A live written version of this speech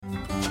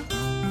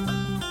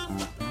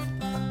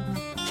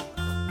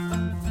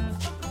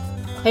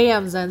Hey,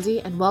 I'm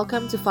Zanzi, and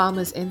welcome to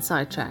Farmers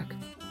Inside Track.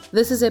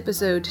 This is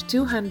episode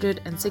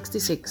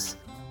 266.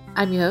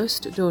 I'm your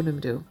host,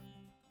 Donumdu.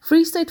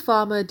 Free State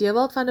farmer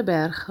Dewald van der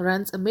Berg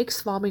runs a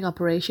mixed farming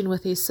operation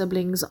with his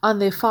siblings on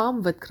their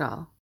farm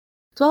Witkraal.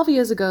 12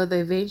 years ago,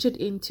 they ventured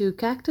into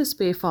cactus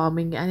pear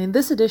farming, and in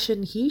this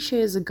edition, he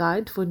shares a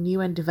guide for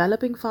new and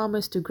developing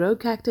farmers to grow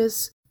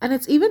cactus, and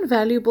it's even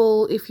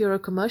valuable if you're a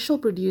commercial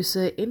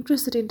producer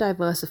interested in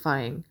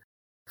diversifying.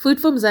 Food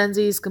For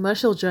Mzansi's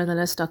commercial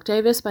journalist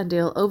Octavia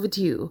Spandiel, over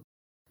to you.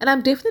 And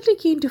I'm definitely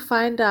keen to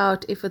find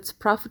out if it's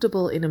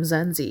profitable in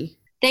Mzansi.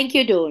 Thank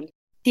you, Dawn.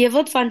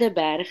 Dewald van der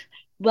Berg,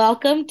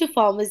 welcome to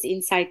Farmers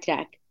Inside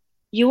Track.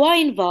 You are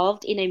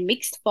involved in a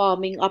mixed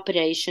farming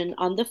operation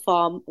on the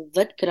farm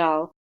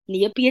Witkraal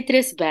near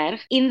Berg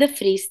in the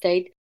Free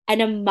State, and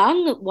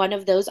among one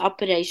of those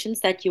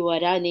operations that you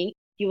are running,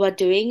 you are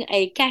doing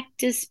a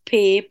cactus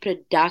pear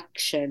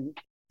production.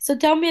 So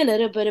tell me a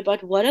little bit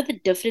about what are the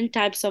different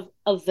types of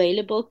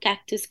available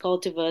cactus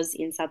cultivars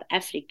in South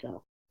Africa?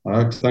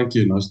 Thank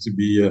you. Nice to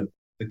be here.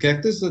 The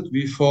cactus that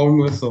we farm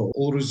with are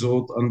all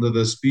resort under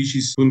the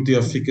species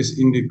Puntia ficus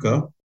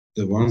indica.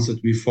 The ones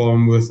that we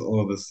farm with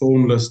are the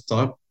thornless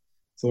type.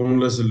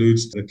 Thornless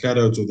alludes to the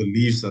carrots or the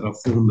leaves that are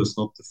thornless,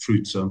 not the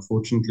fruit. So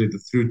unfortunately,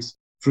 the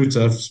fruits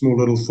have small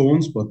little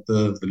thorns, but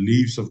the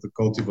leaves of the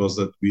cultivars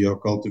that we are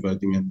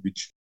cultivating and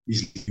which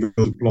is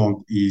legal to plant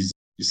is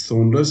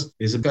thornless.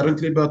 There's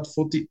currently about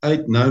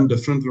 48 known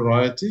different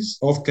varieties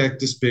of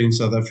cactus pear in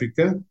South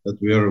Africa that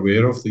we are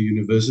aware of. The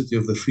University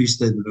of the Free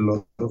State did a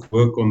lot of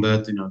work on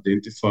that in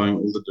identifying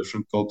all the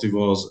different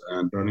cultivars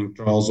and running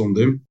trials on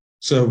them.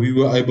 So we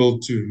were able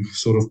to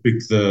sort of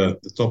pick the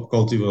top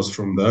cultivars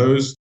from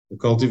those. The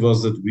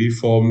cultivars that we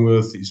farm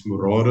with is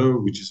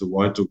Morado, which is a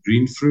white or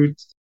green fruit.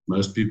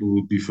 Most people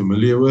would be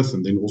familiar with.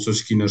 And then also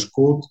Skinner's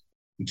Court,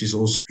 which is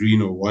also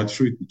green or white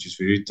fruit, which is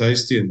very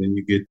tasty. And then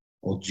you get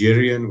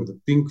Algerian with a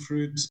pink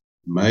fruit,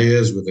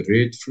 Mayers with a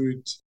red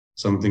fruit,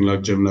 something like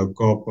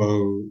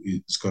Gymnocarpo,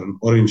 it's got an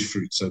orange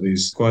fruit. So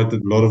there's quite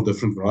a lot of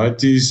different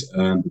varieties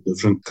and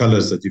different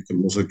colors that you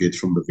can also get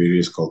from the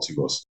various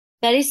cultivars.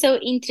 That is so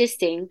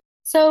interesting.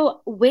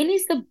 So when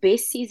is the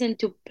best season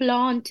to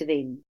plant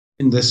then?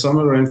 In the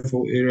summer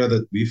rainfall area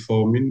that we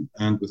farm in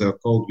and with our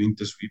cold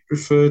winters, we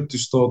prefer to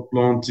start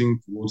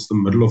planting towards the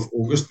middle of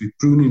August. We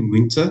prune in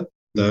winter.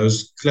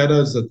 Those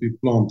cladodes that we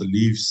plant, the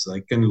leaves,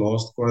 they can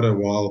last quite a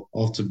while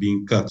after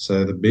being cut.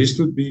 So the best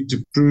would be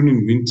to prune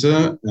in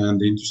winter and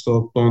then to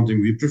start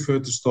planting. We prefer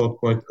to start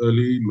quite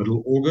early,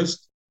 middle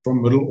August.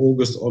 From middle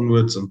August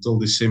onwards until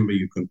December,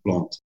 you can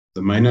plant.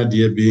 The main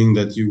idea being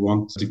that you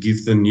want to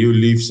give the new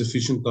leaf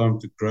sufficient time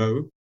to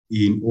grow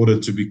in order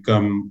to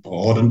become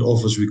hardened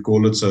off, as we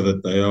call it, so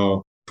that they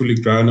are fully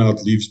grown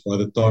out leaves by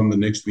the time the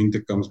next winter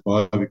comes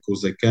by,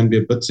 because they can be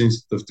a bit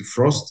sensitive to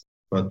frost.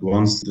 But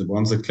once the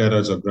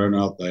cladodes are grown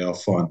out, they are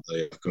fine.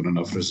 They have got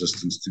enough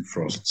resistance to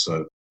frost.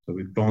 So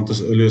we plant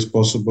as early as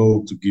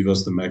possible to give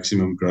us the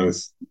maximum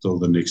growth until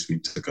the next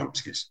winter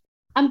comes. Yes.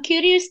 I'm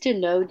curious to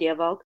know,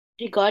 Dewald,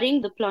 regarding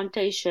the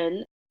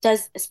plantation,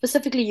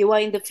 specifically you are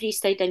in the Free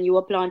State and you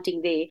are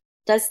planting there,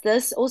 does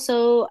this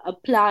also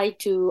apply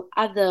to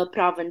other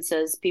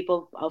provinces?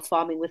 People are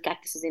farming with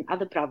cactuses in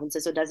other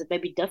provinces, or does it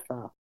maybe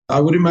differ? I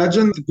would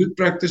imagine the good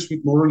practice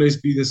would more or less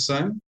be the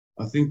same.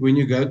 I think when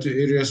you go to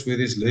areas where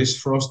there's less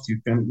frost, you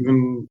can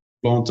even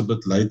plant a bit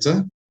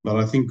later. But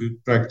I think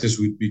good practice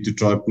would be to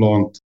try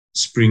plant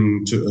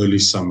spring to early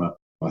summer.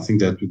 I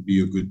think that would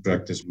be a good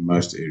practice in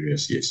most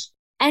areas, yes.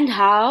 And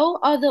how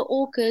are the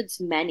orchids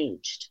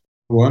managed?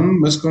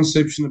 One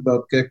misconception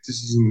about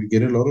cactus is we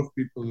get a lot of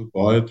people who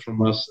buy it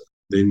from us.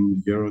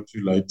 Then a year or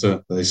two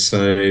later, they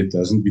say it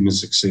hasn't been a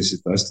success.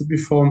 It has to be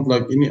farmed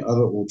like any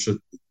other orchard.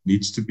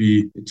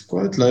 It's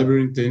quite labor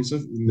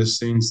intensive in the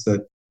sense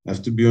that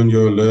have to be on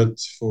your alert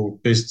for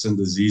pests and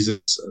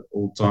diseases at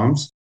all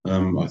times.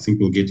 I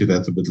think we'll get to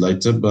that a bit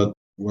later. But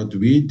what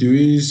we do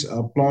is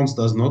our plants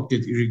does not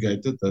get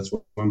irrigated. That's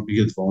one big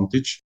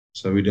advantage.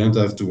 So we don't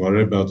have to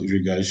worry about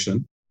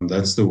irrigation. And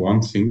that's the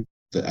one thing.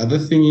 The other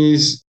thing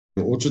is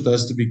the orchard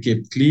has to be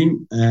kept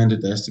clean and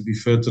it has to be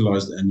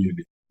fertilized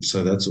annually.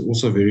 So that's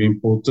also very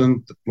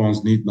important. The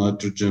plants need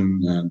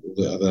nitrogen and all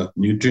the other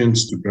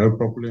nutrients to grow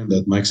properly. And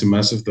that makes a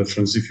massive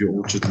difference if your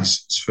orchard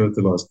is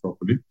fertilized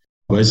properly.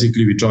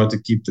 Basically, we try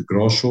to keep the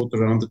grass short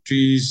around the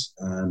trees,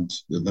 and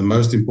the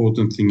most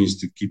important thing is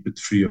to keep it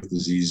free of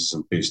diseases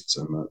and pests,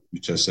 and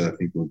which I say I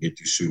think we'll get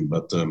to soon.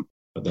 But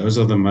those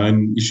are the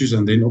main issues.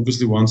 And then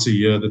obviously once a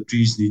year, the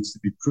trees needs to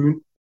be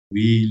pruned.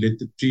 We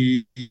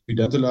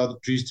don't allow the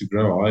trees to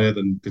grow higher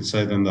than, you can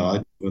say, than the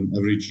height of an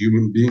average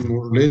human being,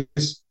 more or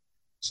less.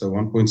 So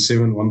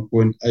 1.7,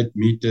 1.8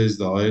 meters is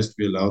the highest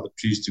we allow the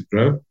trees to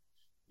grow.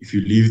 If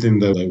you leave them,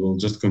 they will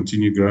just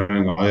continue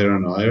growing higher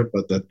and higher,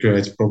 but that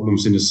creates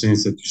problems in the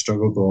sense that you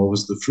struggle to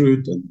harvest the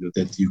fruit and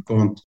that you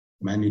can't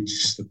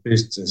manage the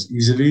pests as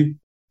easily.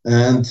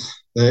 And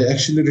they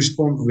actually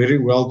respond very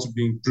well to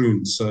being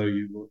pruned. So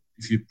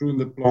if you prune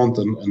the plant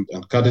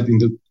and cut it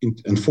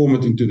and form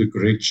it into the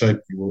correct shape,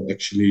 you will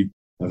actually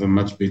have a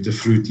much better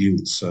fruit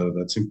yield. So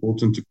that's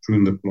important to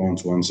prune the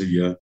plants once a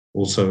year.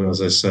 Also,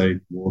 as I say,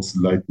 towards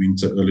late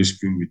winter, early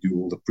spring, we do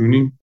all the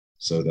pruning.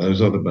 So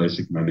those are the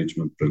basic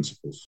management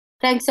principles.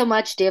 Thanks so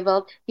much,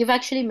 Dewald. You've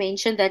actually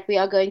mentioned that we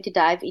are going to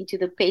dive into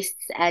the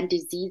pests and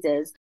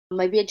diseases.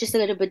 Maybe just a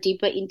little bit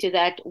deeper into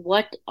that.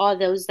 What are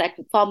those that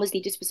farmers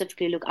need to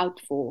specifically look out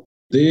for?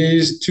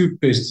 There's two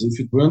pests. If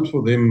it weren't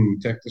for them,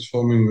 cactus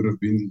farming would have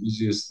been the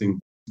easiest thing.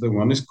 The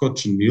one is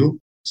cochineal.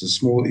 It's a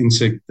small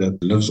insect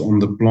that lives on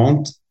the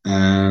plant,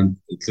 and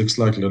it looks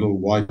like little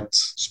white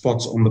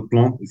spots on the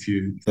plant.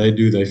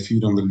 They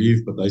feed on the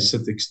leaf, but they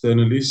sit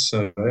externally,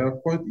 so they are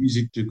quite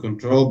easy to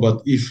control.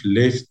 But if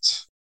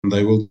left,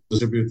 they will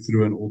distribute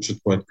through an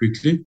orchard quite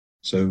quickly.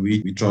 So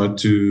we try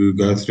to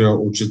go through our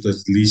orchard at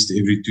least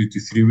every 2 to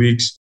 3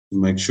 weeks to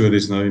make sure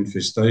there's no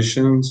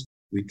infestations.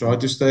 We try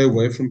to stay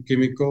away from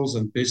chemicals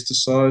and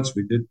pesticides.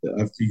 We did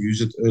have to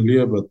use it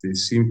earlier, but there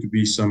seem to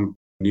be some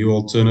new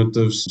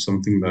alternatives,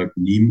 something like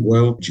neem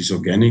oil, which is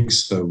organic.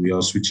 So we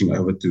are switching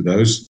over to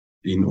those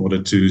in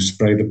order to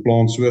spray the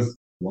plants with.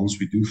 Once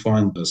we do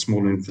find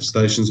small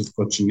infestations of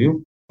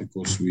cochineal, of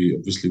course, we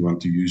obviously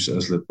want to use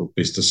as little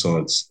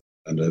pesticides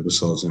and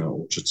herbicides in our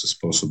orchards as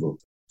possible.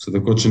 So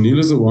the cochineal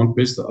is the one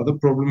pest. The other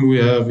problem we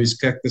have is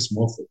cactus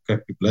moth or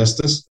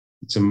cactoblastis.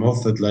 It's a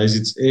moth that lays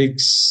its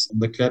eggs on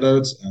the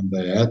cladodes and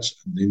they hatch,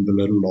 and then the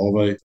little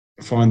larvae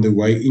find their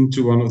way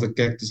into one of the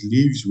cactus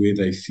leaves where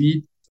they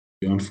feed.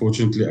 We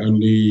unfortunately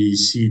only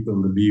see it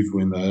on the leaf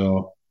when they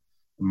are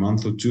a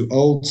month or two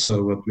old.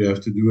 So what we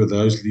have to do with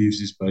those leaves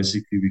is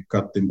basically we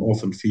cut them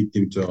off and feed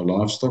them to our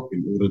livestock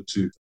in order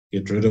to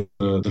get rid of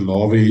the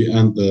larvae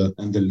and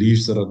the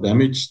leaves that are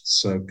damaged.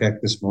 So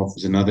cactus moth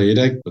is another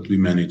headache, but we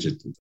manage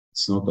it.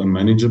 It's not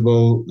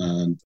unmanageable,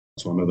 and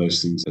it's one of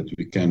those things that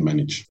we can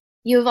manage.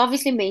 You've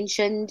obviously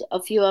mentioned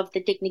a few of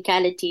the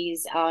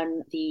technicalities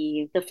on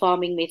the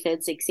farming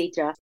methods,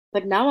 etc.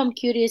 But now I'm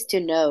curious to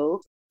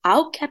know,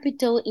 how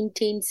capital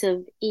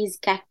intensive is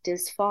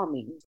cactus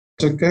farming?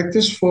 So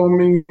cactus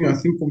farming, I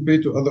think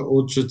compared to other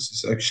orchards,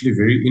 is actually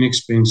very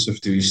inexpensive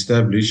to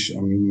establish. I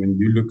mean, when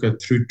you look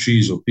at fruit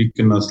trees or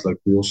pecans like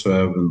we also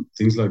have and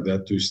things like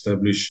that to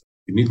establish,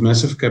 you need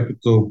massive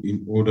capital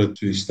in order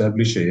to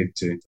establish a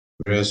hectare.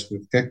 Whereas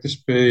with cactus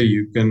pear,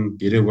 you can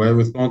get away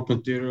with plant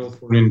material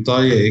for an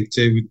entire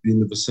hectare would be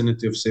in the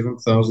vicinity of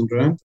 7,000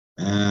 rand.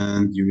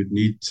 And you would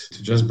need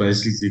to just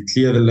basically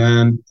clear the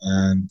land,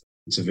 and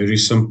it's a very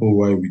simple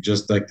way. We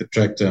just take the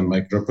tractor and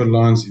make ripper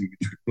lines in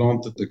which we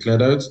planted the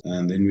cladodes,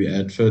 and then we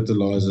add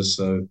fertilizer.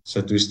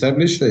 So to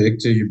establish a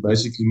hectare, you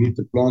basically need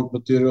the plant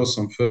material,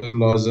 some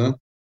fertilizer,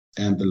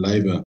 and the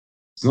labor.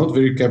 It's not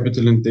very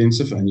capital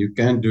intensive, and you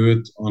can do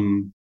it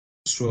on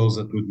soils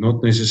that would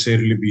not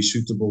necessarily be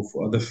suitable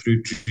for other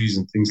fruit trees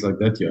and things like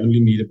that. You only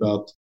need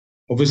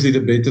obviously the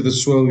better the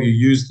soil you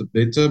use, the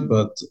better,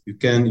 but you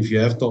can, if you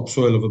have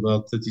topsoil of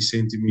about 30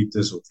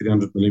 centimeters or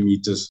 300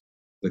 millimeters,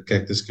 the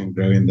cactus can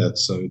grow in that.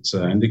 So it's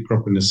a handy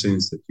crop in the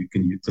sense that you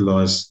can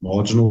utilize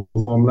marginal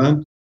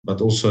farmland, but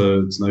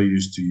also it's no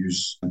use to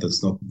use, and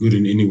that's not good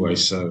in any way.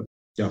 So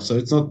yeah, so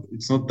it's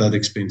not that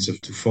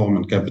expensive to farm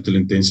and capital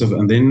intensive.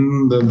 And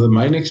then the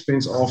main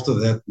expense after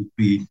that would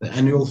be the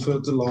annual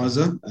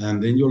fertilizer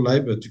and then your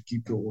labor to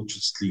keep your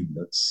orchards clean.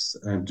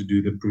 And to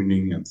do the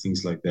pruning and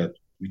things like that,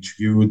 which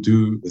you would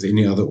do with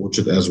any other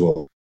orchard as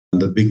well.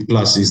 And the big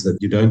plus is that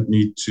you don't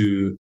need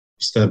to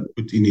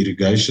put in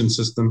irrigation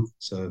system.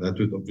 So that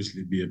would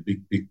obviously be a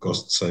big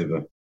cost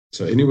saver.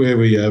 So anywhere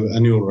where you have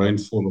annual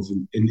rainfall of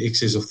in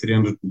excess of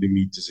 300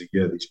 millimeters a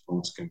year, these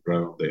plants can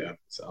grow on their own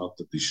without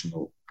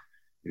additional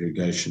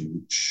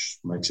irrigation, which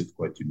makes it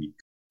quite unique.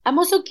 I'm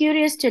also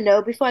curious to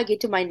know, before I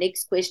get to my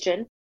next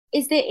question,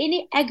 is there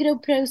any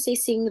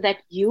agro-processing that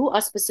you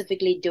are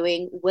specifically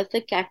doing with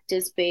the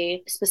cactus pear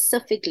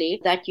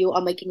specifically that you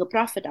are making a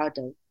profit out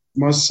of?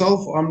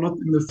 Myself, I'm not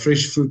in the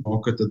fresh fruit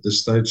market at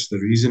this stage. The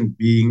reason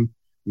being,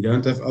 we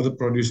don't have other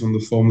produce on the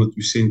farm that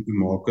we send to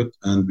market,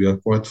 and we are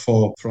quite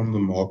far from the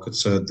market.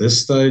 So at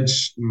this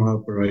stage in my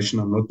operation,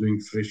 I'm not doing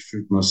fresh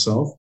fruit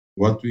myself.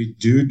 What we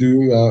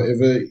do,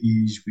 however,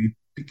 is we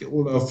pick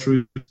all our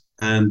fruit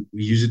and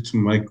we use it to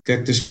make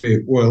cactus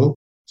pear oil.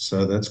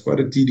 So that's quite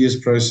a tedious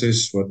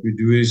process. What we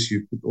do is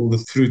you put all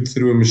the fruit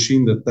through a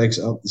machine that takes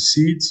out the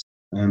seeds,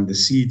 and the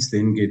seeds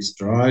then gets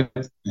dried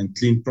and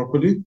cleaned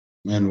properly.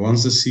 And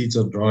once the seeds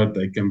are dried,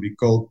 they can be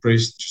cold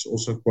pressed, which is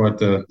also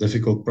quite a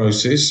difficult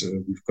process.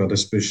 We've got a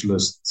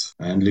specialist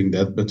handling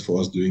that bit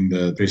for us, doing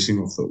the pressing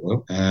of the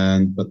oil.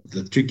 But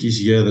the trick is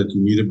here that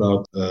you need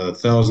about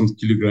 1,000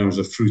 kilograms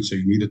of fruit. So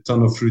you need a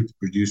ton of fruit to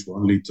produce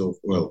 1 liter of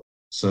oil.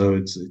 So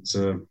it's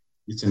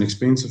an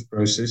expensive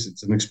process.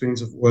 It's an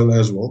expensive oil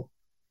as well.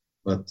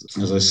 But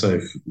as I say,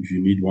 if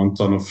you need 1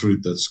 ton of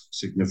fruit, that's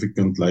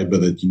significant labor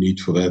that you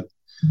need for that.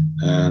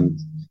 And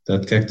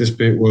that cactus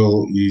pear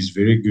oil is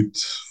very good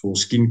for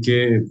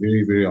skincare,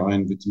 very, very high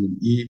in vitamin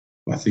E.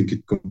 I think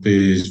it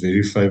compares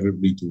very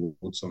favorably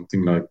towards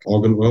something like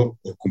argan oil,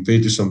 or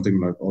compared to something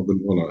like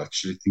argan oil, I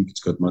actually think it's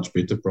got much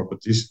better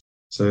properties.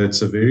 So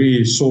it's a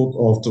very sought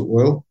after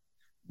oil.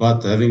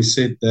 But having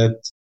said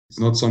that, It's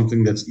not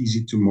something that's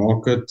easy to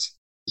market,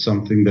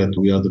 something that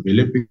we are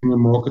developing a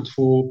market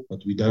for,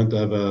 but we don't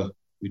have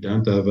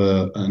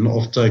an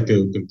off-taker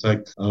who can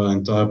take our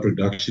entire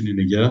production in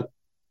a year.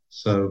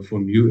 So for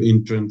new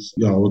entrants,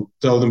 I would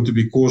tell them to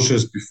be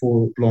cautious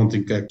before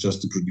planting cactus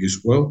just to produce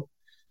well,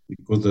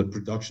 because the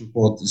production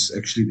part is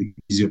actually the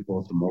easier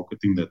part.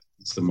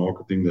 It's the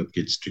marketing that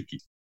gets tricky.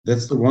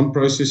 That's the one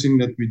processing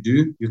that we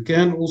do. You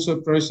can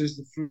also process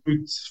the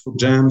fruits for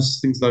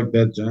jams, things like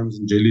that, jams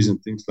and jellies and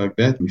things like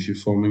that. If you're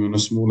farming on a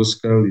smaller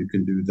scale, you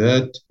can do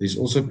that. There's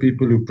also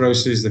people who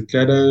process the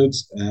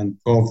cladodes and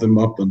carve them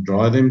up and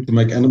dry them to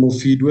make animal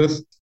feed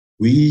with.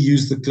 We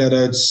use the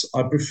cladodes.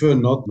 I prefer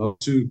not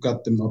to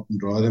cut them up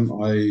and dry them.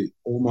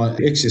 All my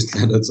excess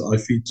cladodes I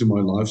feed to my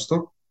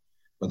livestock,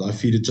 but I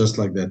feed it just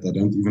like that. I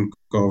don't even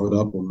carve it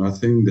up or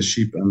nothing. The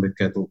sheep and the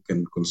cattle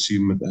can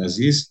consume it as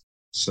is.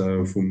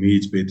 So for me,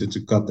 it's better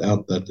to cut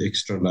out that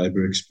extra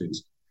labor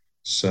expense.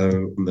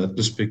 So from that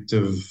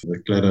perspective, the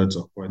cladodes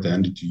are quite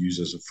handy to use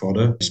as a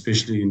fodder,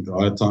 especially in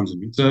drier times of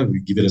winter.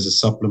 We give it as a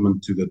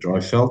supplement to the dry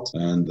felt,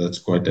 and that's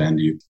quite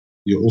handy.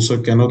 You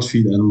also cannot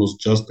feed animals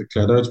just the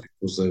cladodes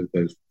because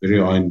they're very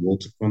high in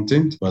water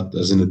content, but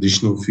as an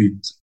additional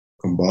feed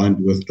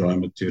combined with dry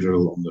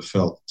material on the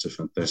felt, it's a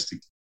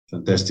fantastic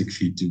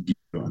feed to give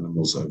your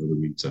animals over the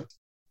winter.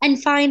 And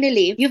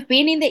finally, you've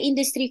been in the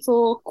industry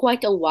for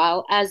quite a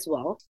while as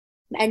well,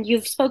 and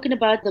you've spoken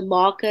about the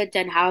market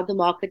and how the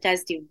market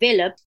has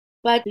developed,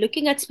 but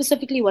looking at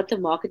specifically what the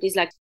market is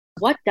like,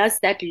 what does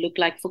that look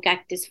like for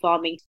cactus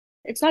farming?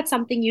 It's not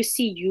something you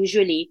see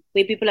usually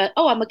where people are,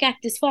 oh, I'm a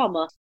cactus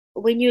farmer.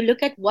 When you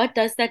look at what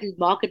does that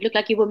market look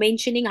like, you were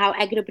mentioning how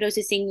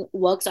agro-processing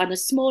works on a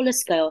smaller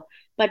scale,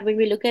 but when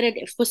we look at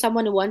it for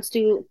someone who wants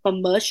to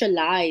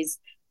commercialize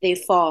their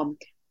farm,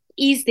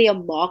 is there a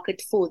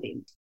market for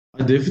them?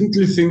 I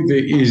definitely think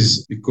there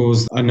is,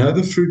 because I know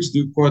the fruits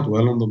do quite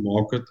well on the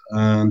market.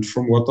 And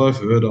from what I've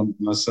heard, I'm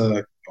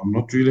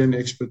not really an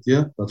expert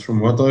here, but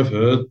from what I've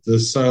heard, the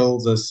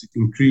sales has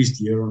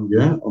increased year on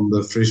year on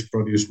the fresh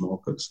produce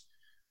markets.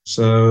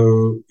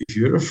 So if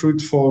you're a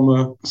fruit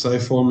farmer, say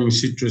farming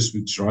citrus,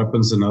 which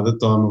ripens another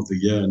time of the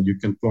year, and you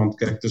can plant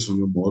cactus on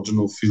your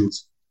marginal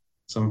fields,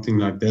 something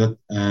like that,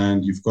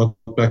 and you've got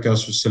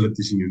packhouse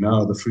facilities and you know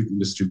how the fruit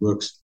industry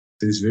works,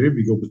 there's very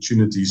big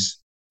opportunities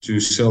to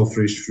sell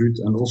fresh fruit.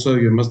 And also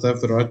you must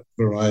have the right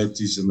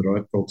varieties and the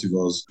right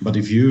cultivars. But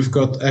if you've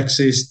got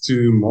access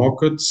to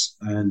markets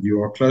and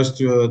you are close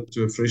to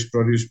a fresh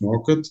produce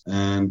market,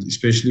 and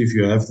especially if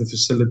you have the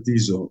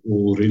facilities or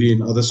already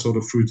in other sort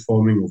of fruit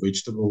farming or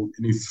vegetable,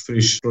 any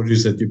fresh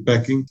produce that you're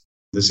packing,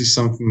 this is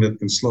something that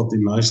can slot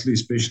in nicely,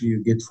 especially you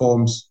get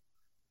farms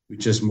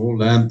which has more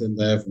land and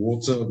they have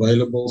water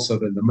available, so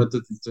they're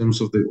limited in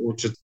terms of their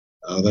orchard.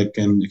 They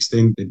can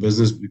extend their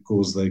business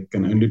because they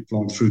can only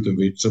plant fruit and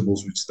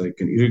vegetables which they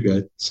can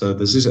irrigate. So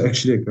this is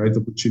actually a great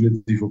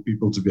opportunity for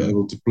people to be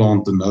able to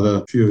plant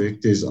another few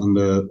hectares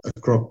under a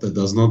crop that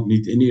does not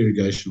need any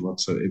irrigation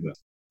whatsoever,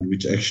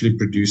 which actually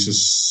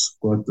produces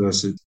quite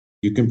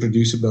you can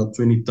produce about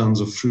 20 tons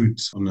of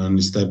fruit on an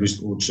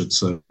established orchard,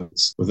 so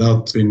it's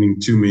without spending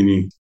too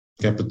many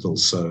capital.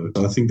 So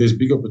I think there's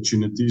big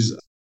opportunities.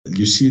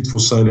 You see it for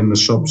sale in the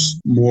shops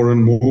more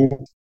and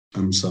more.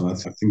 So I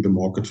think the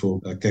market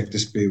for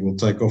cactus pear will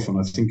take off, and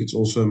I think it's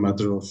also a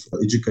matter of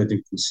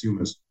educating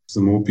consumers. The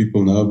more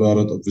people know about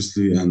it,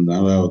 obviously, and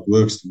know how it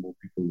works, the more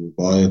people will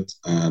buy it.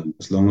 And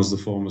as long as the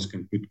farmers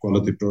can put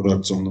quality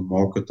products on the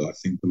market, I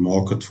think the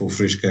market for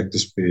fresh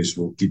cactus pears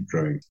will keep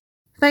growing.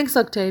 Thanks,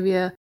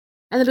 Octavia.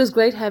 And it was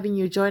great having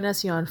you join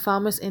us here on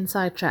Farmers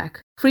Inside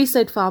Track, Free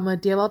State farmer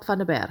Dewald van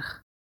der Berg.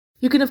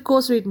 You can, of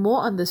course, read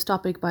more on this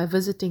topic by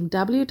visiting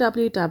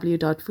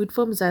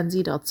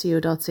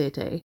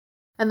www.foodformzansi.co.za.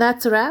 And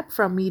that's a wrap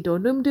from me,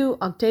 Donumdu,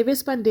 Octavia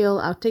Spandiel,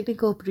 our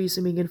technical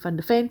producer Megan van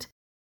der Vent,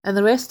 and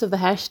the rest of the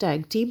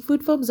hashtag Team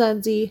Food For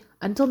Mzansi.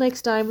 Until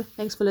next time,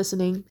 thanks for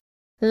listening.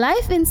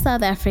 Life in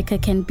South Africa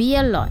can be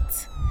a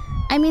lot.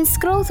 I mean,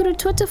 scroll through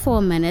Twitter for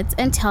a minute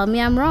and tell me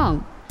I'm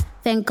wrong.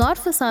 Thank God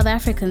for South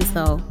Africans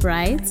though,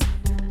 right?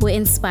 We're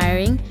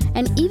inspiring,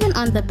 and even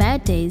on the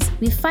bad days,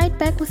 we fight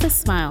back with a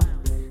smile.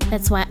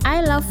 That's why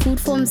I love Food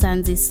For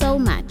Mzansi so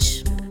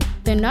much.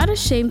 They're not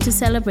ashamed to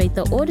celebrate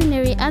the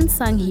ordinary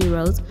unsung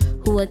heroes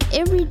who work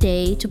every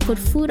day to put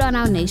food on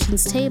our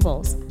nation's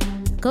tables.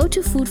 Go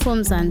to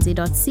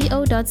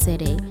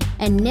foodformzansi.co.za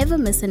and never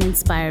miss an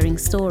inspiring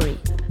story.